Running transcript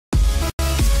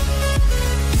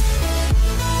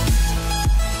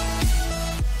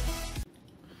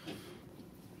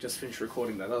just finished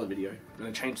recording that other video. I'm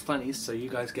gonna change flannies so you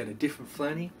guys get a different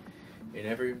flanny in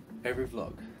every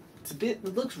vlog. It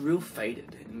looks real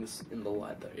faded in the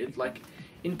light though. It like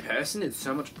in person it's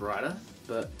so much brighter,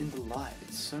 but in the light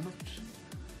it's so much.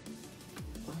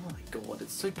 Oh my god,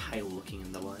 it's so pale looking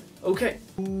in the light. Okay,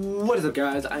 what is up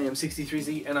guys? I am 6tyvlogs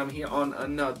Z and I'm here on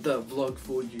another vlog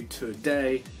for you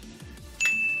today.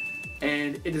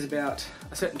 And it is about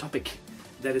a certain topic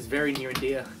that is very near and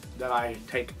dear, that I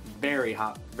take very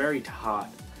to heart.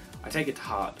 I take it to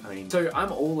heart, I mean. So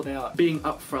I'm all about being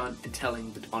upfront and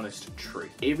telling the honest truth.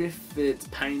 Even if it's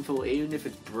painful, even if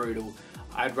it's brutal,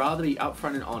 I'd rather be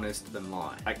upfront and honest than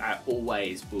lie. Like I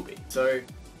always will be. So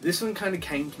this one kind of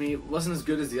came to me. It wasn't as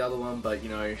good as the other one, but you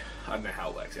know, I don't know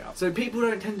how it works out. So people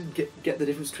don't tend to get the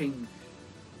difference between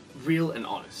real and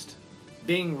honest.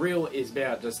 Being real is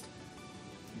about just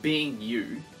being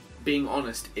you. Being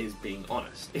honest is being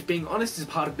honest. If being honest is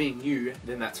part of being you,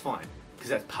 then that's fine, because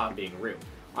that's part of being real.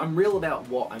 I'm real about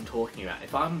what I'm talking about.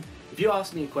 If you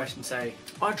ask me a question, say,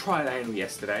 I tried anal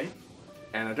yesterday,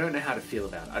 and I don't know how to feel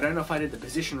about it. I don't know if I did the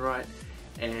position right,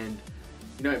 and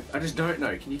you know, I just don't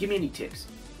know. Can you give me any tips?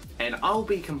 And I'll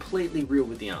be completely real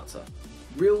with the answer.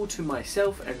 Real to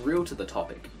myself and real to the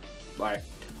topic. Like,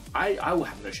 I will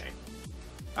have no shame.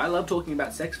 I love talking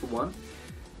about sex for one,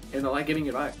 and I like giving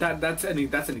advice. That's an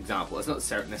example. It's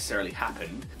not necessarily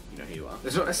happened. You know who you are.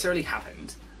 It's not necessarily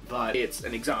happened, but it's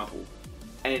an example.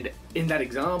 And in that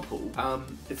example,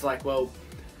 it's like, well,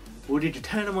 did you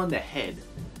turn them on their head,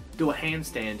 do a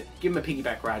handstand, give them a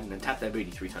piggyback ride, and then tap their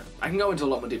booty 3 times? I can go into a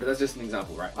lot more deep, but that's just an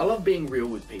example, right? I love being real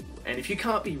with people, and if you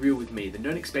can't be real with me, then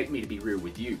don't expect me to be real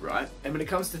with you, right? And when it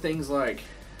comes to things like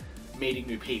meeting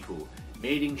new people,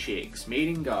 meeting chicks,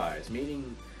 meeting guys,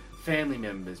 meeting family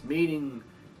members, meeting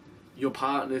your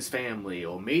partner's family,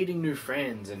 or meeting new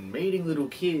friends, and meeting little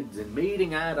kids, and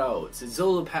meeting adults, it's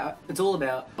all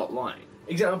about not lying.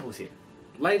 Examples here.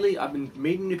 Lately, I've been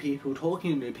meeting new people,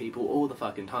 talking to new people all the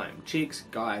fucking time. Chicks,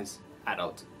 guys,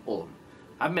 adults, all of them.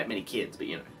 I haven't met many kids, but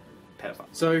you know, pedophile.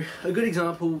 So, a good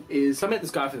example is, I met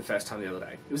this guy for the first time the other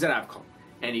day. It was at Avcon,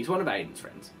 and he's one of Aiden's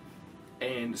friends.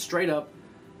 And straight up,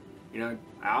 you know,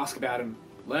 I ask about him,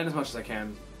 learn as much as I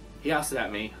can. He asks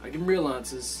about me, I give him real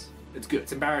answers. It's good.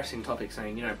 It's an embarrassing topic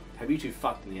saying, you know, have you two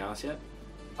fucked in the ass yet?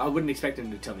 I wouldn't expect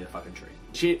him to tell me the fucking truth.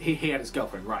 He had his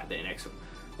girlfriend right there next to him.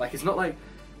 Like, it's not like,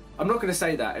 I'm not going to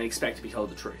say that and expect to be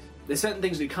told the truth. There's certain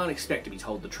things we can't expect to be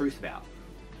told the truth about.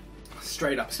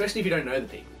 Straight up, especially if you don't know the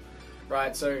people.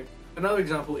 Right, so another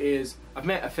example is, I've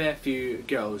met a fair few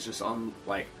girls just on,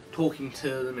 like, talking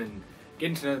to them and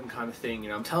getting to know them kind of thing. You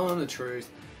know, I'm telling them the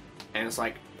truth, and it's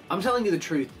like, I'm telling you the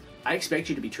truth, I expect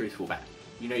you to be truthful back.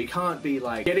 You know, you can't be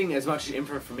like getting as much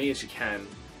info from me as you can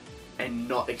and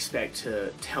not expect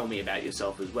to tell me about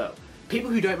yourself as well. People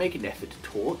who don't make an effort to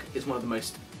talk is one of the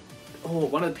most,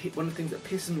 one of the things that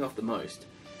pisses me off the most.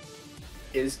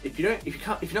 Is if you're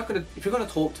gonna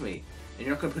talk to me and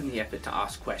you're not gonna put in the effort to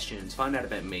ask questions, find out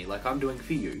about me like I'm doing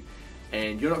for you,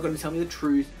 and you're not gonna tell me the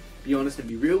truth, be honest and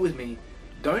be real with me,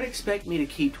 don't expect me to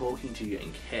keep talking to you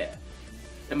and care.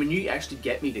 And when you actually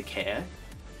get me to care,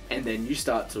 and then you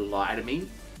start to lie to me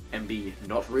and be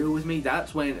not real with me,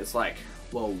 that's when it's like,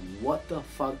 well, what the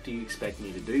fuck do you expect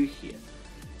me to do here?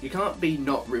 You can't be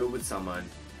not real with someone,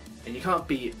 and you can't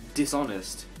be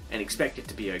dishonest and expect it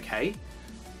to be okay.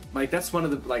 Like, that's one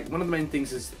of the main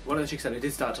things is, one of the chicks that I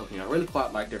did start talking to, I really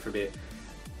quite liked her for a bit,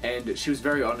 and she was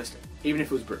very honest, even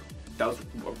if it was brutal. That was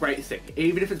a great thing.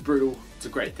 Even if it's brutal, it's a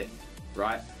great thing,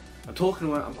 right? I'm talking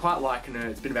to her, I'm quite liking her,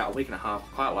 it's been about a week and a half,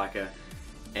 I quite like her,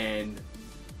 and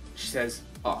she says,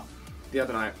 oh, the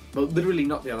other night, well, literally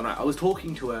not the other night, I was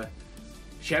talking to her,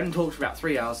 she hadn't talked for about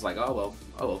 3 hours, like, oh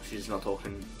well, she's just not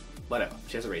talking, whatever,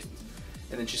 she has her reasons.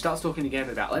 And then she starts talking again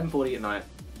at about 11:40 at night,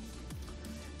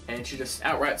 and she just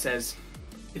outright says,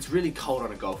 it's really cold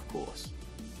on a golf course.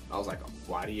 I was like, oh,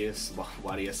 why do you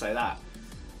say that?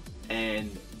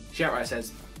 And she outright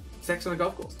says, sex on a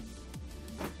golf course.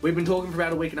 We've been talking for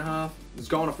about a week and a half, it was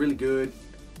going off really good,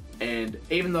 and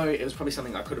even though it was probably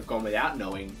something I could have gone without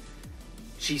knowing,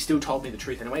 she still told me the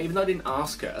truth anyway. Even though I didn't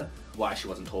ask her why she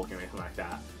wasn't talking or anything like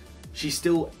that, she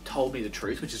still told me the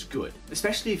truth, which is good.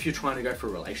 Especially if you're trying to go for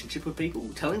a relationship with people,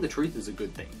 telling the truth is a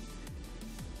good thing.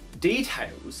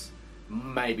 Details,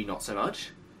 maybe not so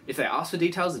much. If they ask for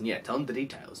details, then yeah, tell them the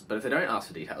details. But if they don't ask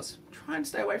for details, try and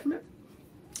stay away from it.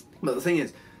 But the thing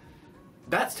is,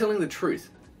 that's telling the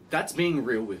truth. That's being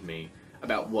real with me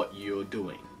about what you're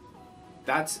doing.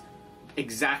 That's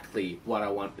exactly what I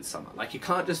want with someone. Like, you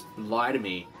can't just lie to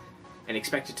me and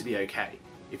expect it to be okay.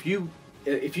 If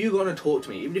you're gonna talk to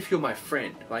me, even if you're my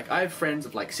friend, like I have friends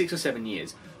of like 6 or 7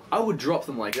 years, I would drop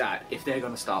them like that if they're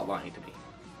gonna start lying to me.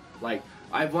 Like,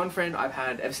 I have one friend I've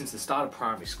had ever since the start of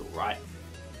primary school, right?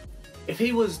 If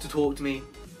he was to talk to me,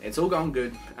 it's all going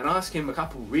good, and I ask him a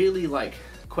couple really, like,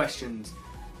 questions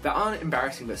that aren't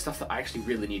embarrassing, but stuff that I actually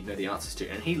really need to know the answers to,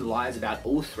 and he lies about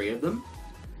all 3 of them,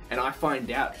 and I find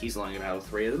out he's lying about all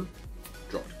 3 of them,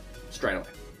 dropped. Straight away.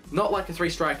 Not like a 3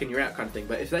 strike and you're out kind of thing,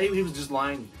 but if he was just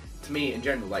lying to me in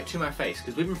general, like, to my face,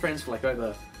 because we've been friends for, like,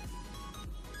 over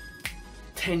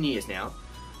 10 years now,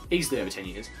 easily over 10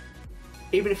 years,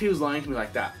 even if he was lying to me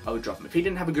like that, I would drop him. If he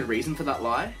didn't have a good reason for that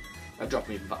lie, I'd drop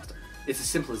him even faster. It's as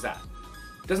simple as that.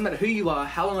 It doesn't matter who you are,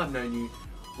 how long I've known you,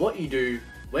 what you do,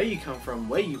 where you come from,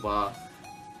 where you are,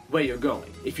 where you're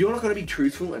going. If you're not going to be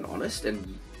truthful and honest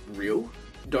and real,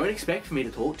 don't expect for me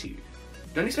to talk to you.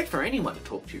 Don't expect for anyone to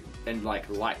talk to you and like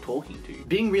talking to you.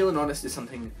 Being real and honest is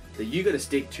something that you got to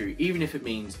stick to, even if it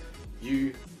means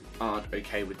you aren't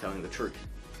okay with telling the truth.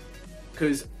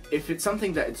 Because if it's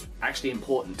something that it's actually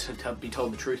important to be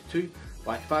told the truth to,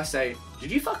 like if I say,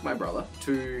 did you fuck my brother?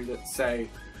 To, let's say,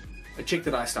 a chick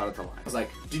that I started to like. I was like,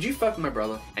 did you fuck my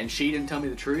brother? And she didn't tell me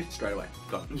the truth, straight away,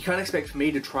 gone. You can't expect for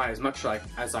me to try as much like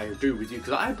as I do with you,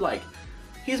 because I'd like,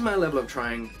 here's my level of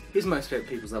trying, here's most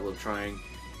people's level of trying,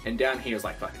 and down here is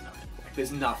like fucking nothing. Like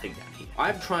there's nothing down here.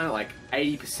 I'm trying to like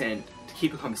 80% to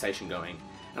keep a conversation going,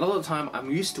 and a lot of the time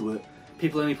I'm used to it.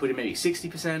 People only put in maybe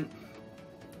 60%,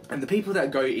 and the people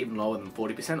that go even lower than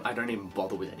 40%, I don't even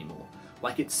bother with anymore.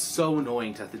 Like, it's so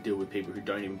annoying to have to deal with people who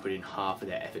don't even put in half of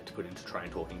their effort to put into trying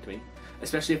talking to me.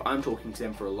 Especially if I'm talking to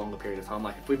them for a longer period of time.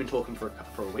 Like, if we've been talking for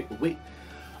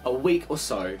a week or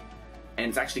so, and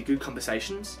it's actually good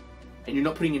conversations, and you're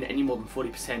not putting in any more than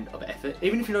 40% of effort,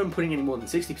 even if you're not even putting any more than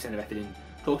 60% of effort in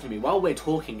talking to me, while we're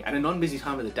talking at a non-busy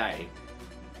time of the day,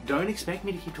 don't expect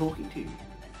me to keep talking to you.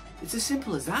 It's as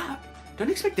simple as that. Don't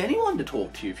expect anyone to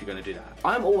talk to you if you're going to do that.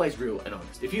 I'm always real and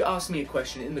honest. If you ask me a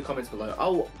question in the comments below,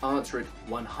 I'll answer it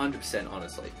 100%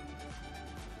 honestly.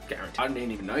 Guaranteed. I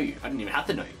didn't even know you. I didn't even have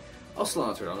to know you. I'll still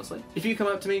answer it honestly. If you come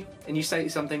up to me and you say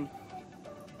something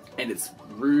and it's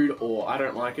rude or I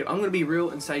don't like it, I'm going to be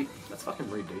real and say, that's fucking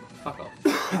rude, dude. Fuck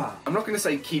off. I'm not going to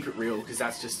say keep it real, because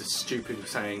that's just a stupid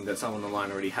saying that someone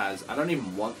online already has. I don't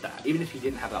even want that. Even if you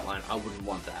didn't have that line, I wouldn't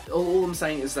want that. All I'm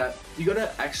saying is that you got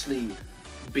to actually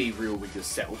be real with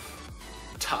yourself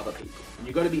to other people. And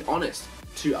you've got to be honest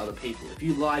to other people. If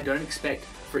you lie, don't expect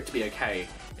for it to be okay.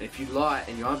 And if you lie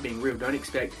and you aren't being real, don't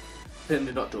expect them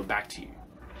to not do it back to you.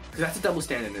 Because that's a double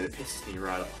standard and it pisses me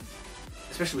right off.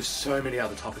 Especially with so many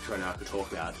other topics right now I could talk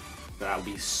about that I would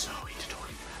be so into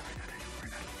talking about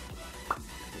right now.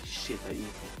 Holy shit, that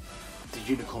unicorn. The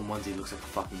unicorn onesie looks like a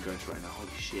fucking ghost right now. Holy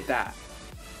shit. That.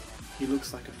 He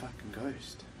looks like a fucking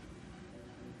ghost.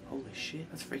 Holy shit,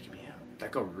 that's freaking me out.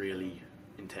 That got really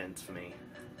intense for me.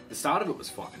 The start of it was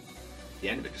fine. The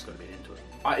end of it just got a bit into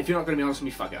it. If you're not going to be honest with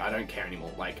me, fuck it. I don't care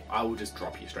anymore. Like, I will just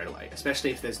drop you straight away.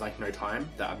 Especially if there's like no time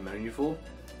that I've known you for.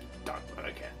 I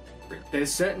don't care. Really.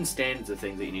 There's certain standards of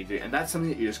things that you need to do, and that's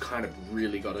something that you just kind of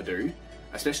really got to do.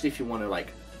 Especially if you want to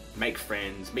like make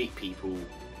friends, meet people,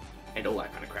 and all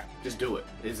that kind of crap. Just do it.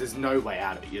 There's no way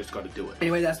out of it. You just got to do it.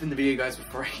 Anyway, that's been the video, guys,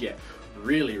 before I get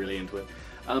really into it.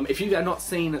 If you have not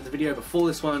seen the video before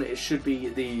this one, it should be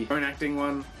the phone acting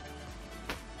one.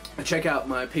 Check out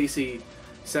my PC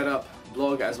setup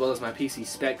vlog as well as my PC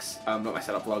specs, not my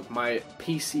setup vlog, my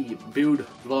PC build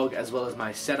vlog as well as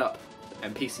my setup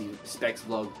and PC specs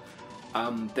vlog.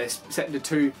 They're set into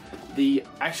 2. The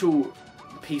actual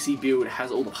PC build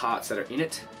has all the parts that are in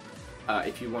it,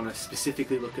 if you want to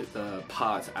specifically look at the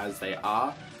parts as they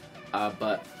are,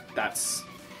 but that's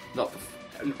not the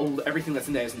everything that's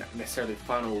in there isn't necessarily the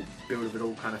final build of it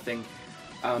all kind of thing.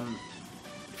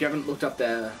 If you haven't looked up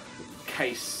their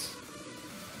case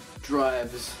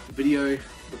drives video,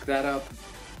 look that up,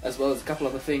 as well as a couple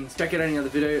other things. Check out any other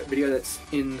video that's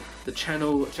in the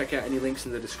channel. Check out any links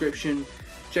in the description.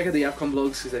 Check out the Outcome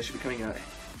vlogs, because they should be coming out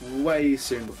way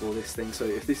soon before this thing. So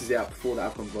if this is out before the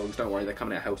Outcome vlogs, don't worry, they're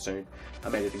coming out hell soon.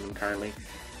 I'm editing them currently.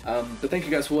 But thank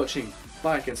you guys for watching.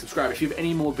 Like and subscribe. If you have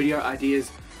any more video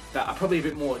ideas that are probably a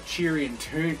bit more cheery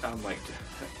and like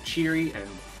cheery and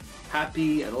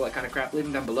happy and all that kind of crap, leave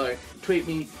them down below. Tweet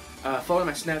me. Follow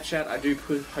my Snapchat. I do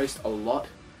post a lot.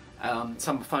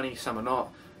 Some are funny, some are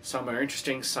not. Some are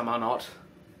interesting, some are not.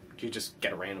 You just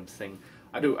get a random thing.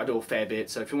 I do a fair bit.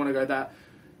 So if you want to go that,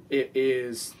 it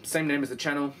is same name as the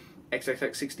channel,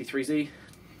 XxXSiXTyThR33 Z.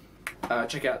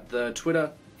 Check out the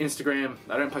Twitter, Instagram.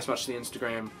 I don't post much to the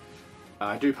Instagram.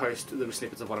 I do post little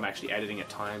snippets of what I'm actually editing at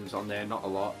times on there, not a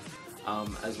lot.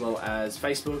 As well as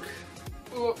Facebook.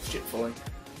 Oh, shit falling.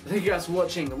 Thank you guys for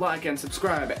watching, like and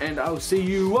subscribe, and I'll see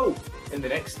you in the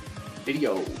next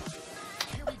video.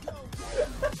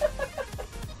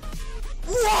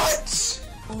 What?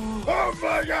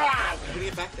 Putting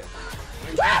it back there. Put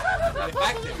it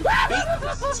back there. Beat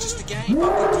this. It's just a game.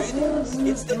 I can do this.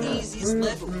 It's the easiest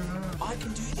level. I can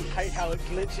do this. I hate how it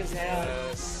glitches out.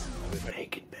 Yes.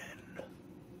 Break it back.